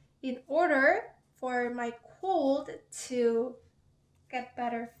 In order for my cold to get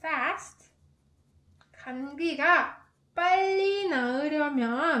better fast, 감기가 빨리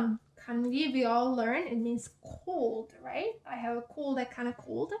나으려면 감기, we all learn, it means cold, right? I have a cold, I kind of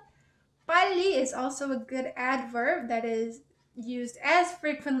cold. 빨리 is also a good adverb that is used as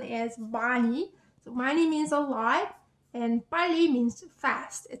frequently as 많이. So 많이 means a lot, and 빨리 means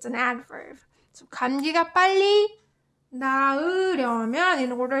fast. It's an adverb. So 감기가 빨리 나으려면,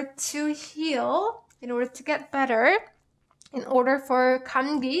 in order to heal, in order to get better, in order for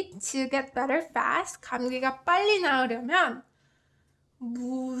감기 to get better fast, 감기가 빨리 나으려면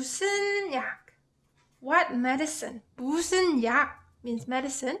무슨 약? What medicine? 무슨 약 means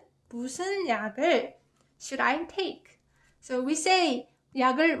medicine. 무슨 약을 should I take? So we say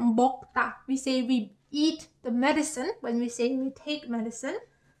약을 먹다. We say we eat the medicine when we say we take medicine.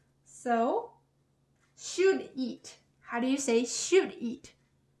 So should eat. How do you say should eat?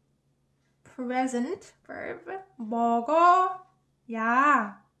 Present verb. 먹어야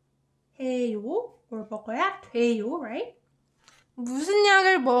해요 or 먹어야 돼요, right? 무슨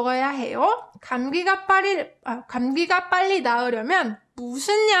약을 먹어야 해요? 감기가 빨리 나으려면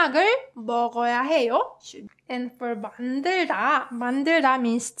무슨 약을 먹어야 해요? And for 만들다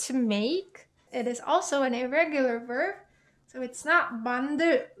means to make. It is also an irregular verb. So it's not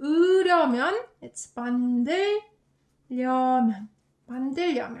만들려면, it's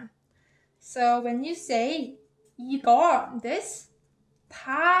만들려면. So when you say 이거, this,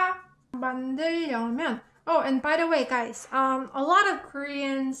 다 만들려면. Oh, and by the way, guys, a lot of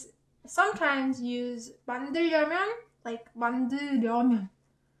Koreans sometimes use 만들려면 like 만들려면.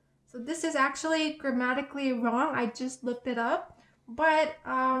 So this is actually grammatically wrong. I just looked it up. But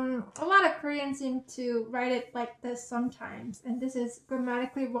a lot of Koreans seem to write it like this sometimes. And this is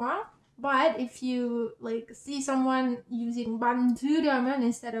grammatically wrong. But if you like see someone using 만들려면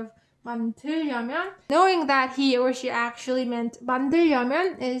instead of 만들려면, knowing that he or she actually meant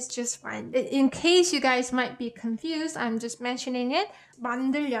만들려면 is just fine. In case you guys might be confused, I'm just mentioning it.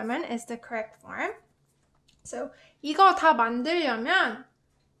 만들려면 is the correct form. So 이거 다 만들려면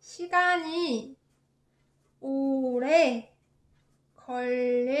시간이 오래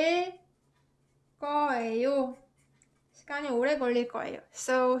걸릴 거예요. 시간이 오래 걸릴 거예요.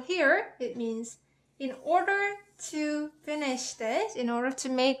 So here it means in order to finish this, in order to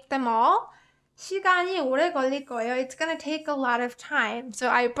make them all, 시간이 오래 걸릴 거예요. It's going to take a lot of time. So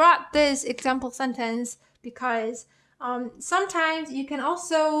I brought this example sentence because sometimes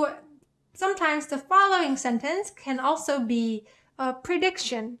the following sentence can also be a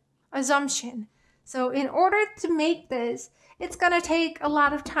prediction, assumption. So in order to make this, it's going to take a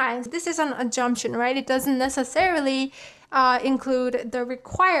lot of time. This is an assumption, right? It doesn't necessarily include the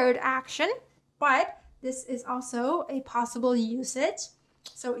required action, but this is also a possible usage.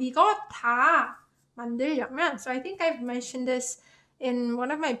 So 이거 다 만들려면, so I think I've mentioned this in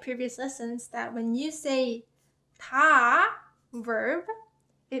one of my previous lessons that when you say 다 verb,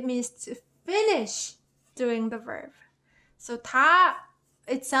 it means to finish doing the verb. So 다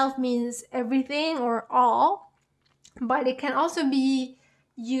itself means everything or all, but it can also be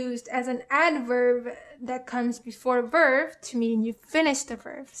used as an adverb that comes before a verb to mean you finish the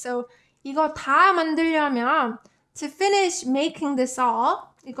verb. So 이거 다 만들려면, to finish making this all,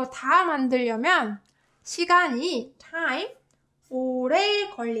 이거 다 만들려면 시간이, time, 오래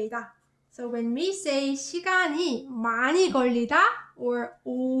걸리다. So when we say 시간이 많이 걸리다 or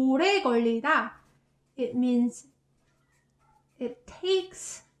오래 걸리다, it means it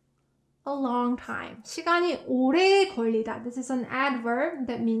takes a long time. 시간이 오래 걸리다. This is an adverb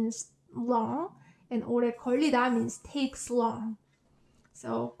that means long, and 오래 걸리다 means takes long.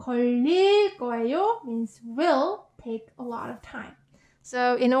 So 걸릴 거예요 means will take a lot of time.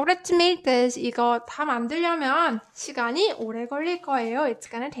 So in order to make this, 이거 다 만들려면 시간이 오래 걸릴 거예요. It's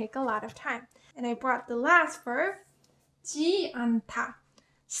gonna take a lot of time. And I brought the last verb, 지 않다.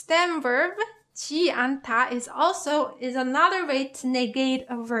 Stem verb, 지 않다 is another way to negate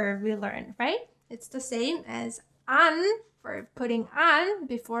a verb we learned, right? It's the same as 안 verb, putting 안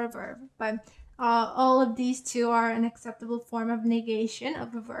before a verb. But all of these two are an acceptable form of negation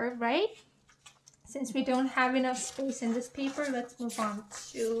of a verb, right? Since we don't have enough space in this paper, let's move on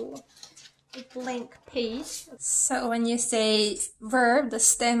to a blank page. So when you say verb, the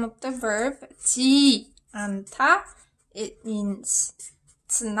stem of the verb, 지 않다, it means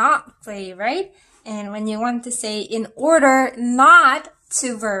to not play, right? And when you want to say in order not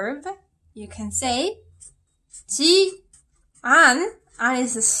to verb, you can say 지 안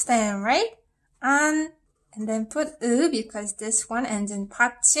is the stem, right? 안, and then put 으 because this one ends in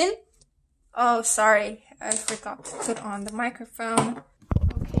받침. Oh, sorry, I forgot to put on the microphone.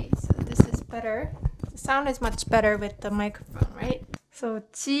 Okay, so this is better. The sound is much better with the microphone, right? So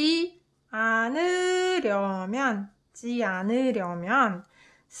지 않으려면.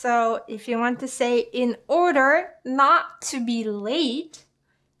 So if you want to say in order not to be late,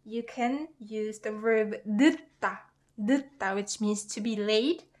 you can use the verb 늦다, 늦다, which means to be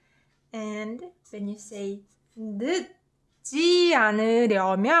late. And when you say 늦지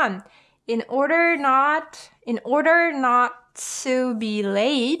않으려면, in order not to be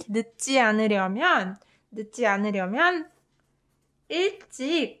late, 늦지 않으려면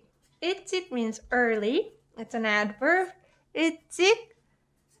일찍 means early. It's an adverb. 일찍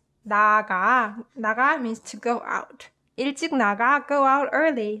나가 means to go out. 일찍 나가, go out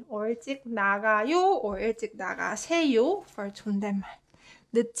early. or 일찍 나가요, or 일찍 나가세요 for 존댓말.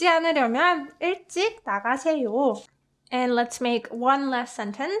 늦지 않으려면 일찍 나가세요. And let's make one last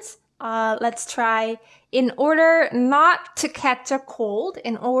sentence. Let's try, in order not to catch a cold,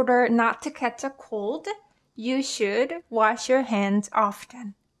 you should wash your hands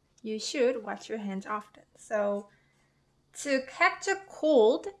often. So, to catch a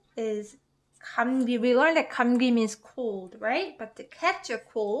cold is 감기. We learned that 감기 means cold, right? But to catch a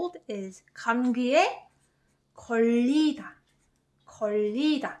cold is 감기에 걸리다.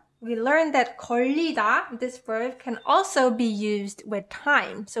 We learned that 걸리다, this verb, can also be used with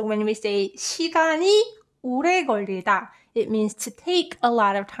time. So when we say 시간이 오래 걸리다, it means to take a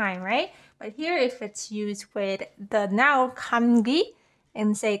lot of time, right? But here, if it's used with the noun 감기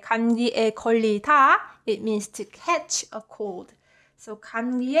and say 감기에 걸리다, it means to catch a cold. So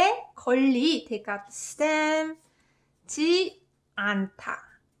감기에 걸리, take out the stem, 지 않다.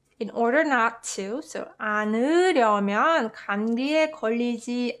 In order not to, so 않으려면, 감기에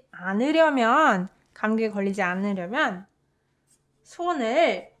걸리지 않으려면, 손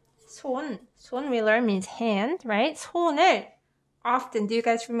we learn means hand, right? 손을 often, do you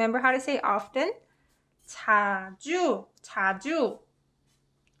guys remember how to say often? 자주,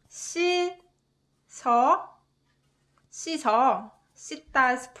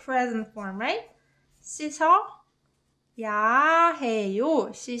 씻다 is present form, right? 씻어야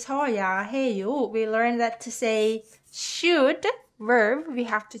해요. We learned that to say should, verb, we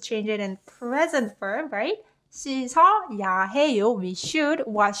have to change it in present verb, right? 씻어야 해요. We should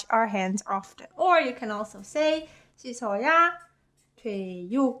wash our hands often. Or you can also say 씻어야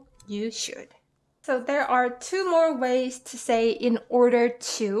돼요. You should. So there are two more ways to say in order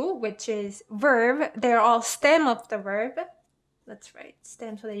to, which is verb. They're all stem of the verb. Let's write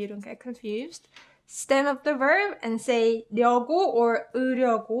stem so that you don't get confused. Stem of the verb and say 려고 or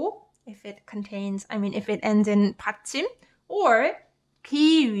으려고 if it ends in 받침, or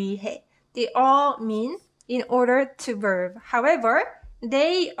기 위해. They all mean in order to verb. However,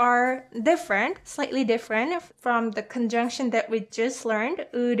 they are different, slightly different from the conjunction that we just learned,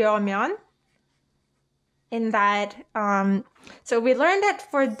 으려면. In that, so we learned that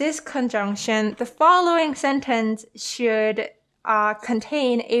for this conjunction, the following sentence should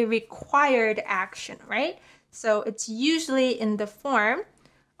contain a required action, right? So it's usually in the form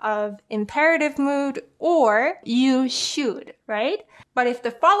of imperative mood or you should, right? But if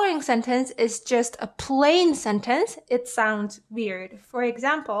the following sentence is just a plain sentence, it sounds weird. For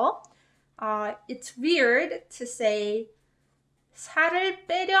example, it's weird to say 살을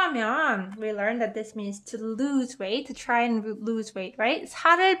빼려면, we learned that this means to lose weight, to try and lose weight, right?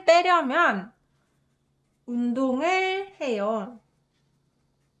 살을 빼려면 운동을 해요.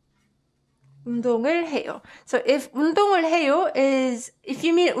 So if 운동을 해요 is, if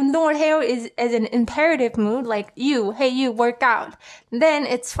you mean 운동을 해요 is as an imperative mood, like you work out, then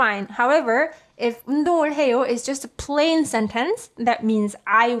it's fine. However, if 운동을 해요 is just a plain sentence that means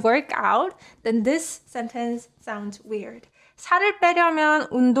I work out, then this sentence sounds weird. 살을 빼려면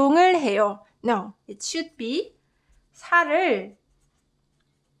운동을 해요. No, it should be 살을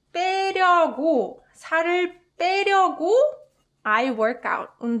빼려고 I work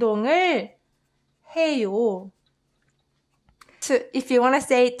out. 운동을 해요. So if you want to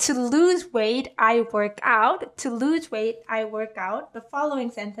say to lose weight, I work out. To lose weight, I work out. The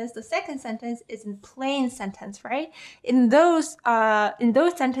following sentence, the second sentence is in plain sentence, right? In those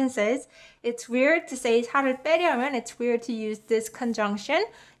sentences, it's weird to say 살을 빼려면. It's weird to use this conjunction.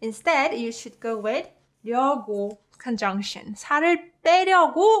 Instead, you should go with 려고 conjunction. 살을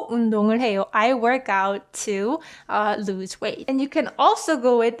빼려고 운동을 해요. I work out to lose weight. And you can also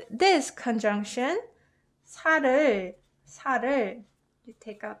go with this conjunction. 살을, you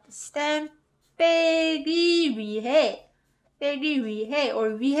take out the stem, 빼기 위해,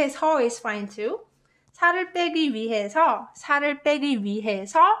 or 위해서 is fine too. 살을 빼기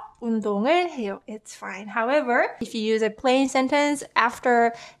위해서 운동을 해요. It's fine. However, if you use a plain sentence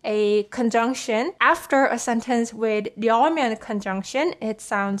after a conjunction, after a sentence with 려면 conjunction, it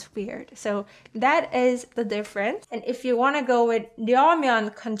sounds weird. So that is the difference. And if you want to go with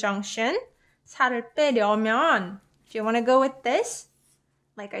려면 conjunction, 살을 빼려면, if you want to go with this,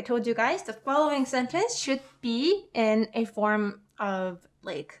 like I told you guys, the following sentence should be in a form of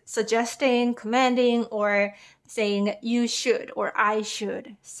like suggesting, commanding, or saying you should or I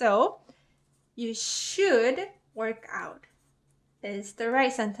should. So you should work out is the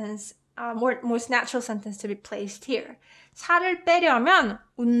right sentence, most natural sentence to be placed here. 살을 빼려면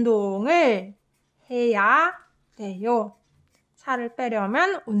운동을 해야 돼요. 살을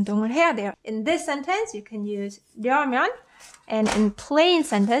빼려면 운동을 해야 돼요. In this sentence, you can use 려면. And in plain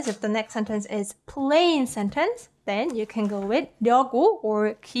sentence, if the next sentence is plain sentence, then you can go with 려고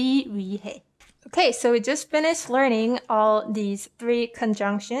or 기 위해. Okay, so we just finished learning all these three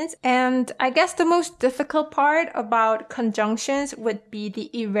conjunctions. And I guess the most difficult part about conjunctions would be the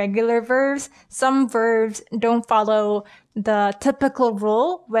irregular verbs. Some verbs don't follow the typical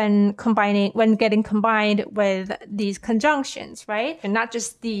rule when getting combined with these conjunctions, right? And not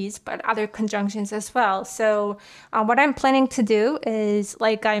just these, but other conjunctions as well. So what I'm planning to do is,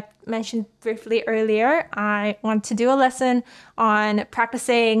 like I mentioned briefly earlier, I want to do a lesson on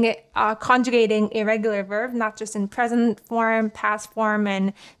practicing conjugating irregular verb, not just in present form, past form,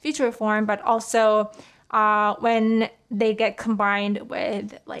 and future form, but also when they get combined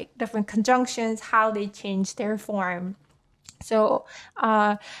with like different conjunctions, how they change their form. So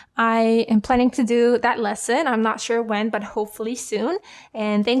I am planning to do that lesson. I'm not sure when, but hopefully soon.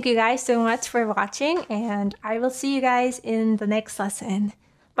 And thank you guys so much for watching, and I will see you guys in the next lesson.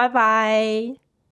 Bye-bye.